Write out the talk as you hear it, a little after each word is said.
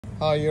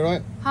Hi, you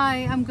right?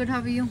 Hi, I'm good. How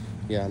are you?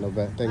 Yeah, not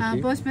bad. Thank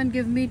you. Postman,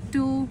 give me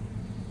 2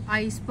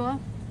 ice pop.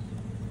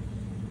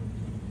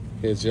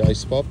 Here's your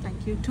ice pop.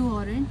 Thank you. 2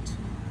 orange.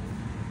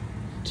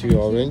 2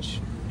 Thank orange.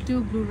 You.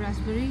 2 blue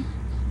raspberry.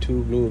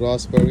 2 blue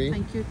raspberry.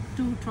 Thank you.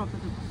 2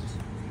 tropical punch.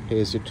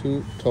 Here's your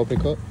 2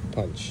 tropical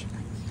punch.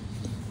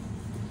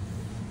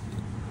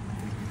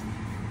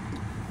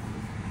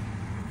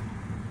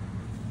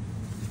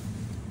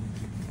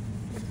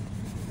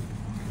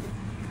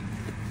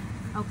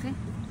 Okay.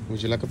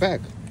 Would you like a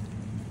bag?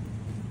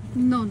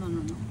 No.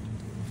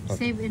 Okay.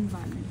 Save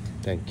environment.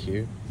 Thank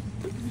you.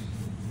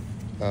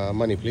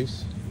 Money,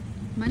 please.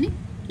 Money?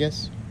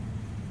 Yes.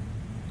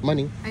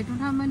 Money. I don't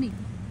have money.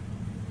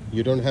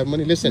 You don't have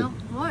money? Listen. No.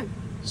 What?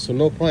 So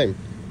no prime.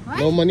 What?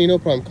 No money, no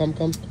prime. Come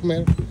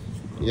here.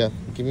 Yeah.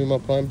 Give me my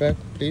prime back,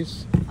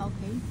 please.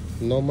 Okay.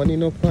 No money,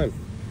 no prime.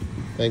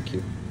 Thank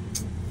you.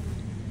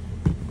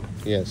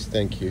 Yes,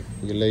 thank you.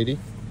 You lady.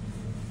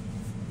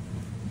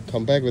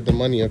 Come back with the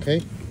money,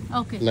 okay?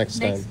 Okay. Next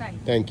time.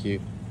 Thank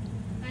you.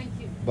 Thank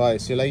you. Bye.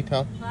 See you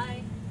later.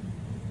 Bye.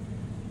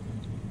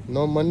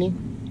 No money,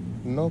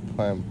 no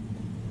prime.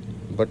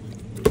 But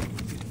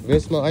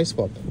where's my ice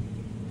pop?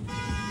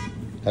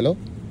 Hello?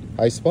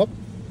 Ice pop?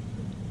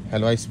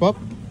 Hello, ice pop?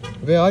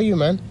 Where are you,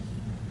 man?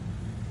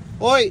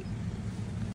 Oi!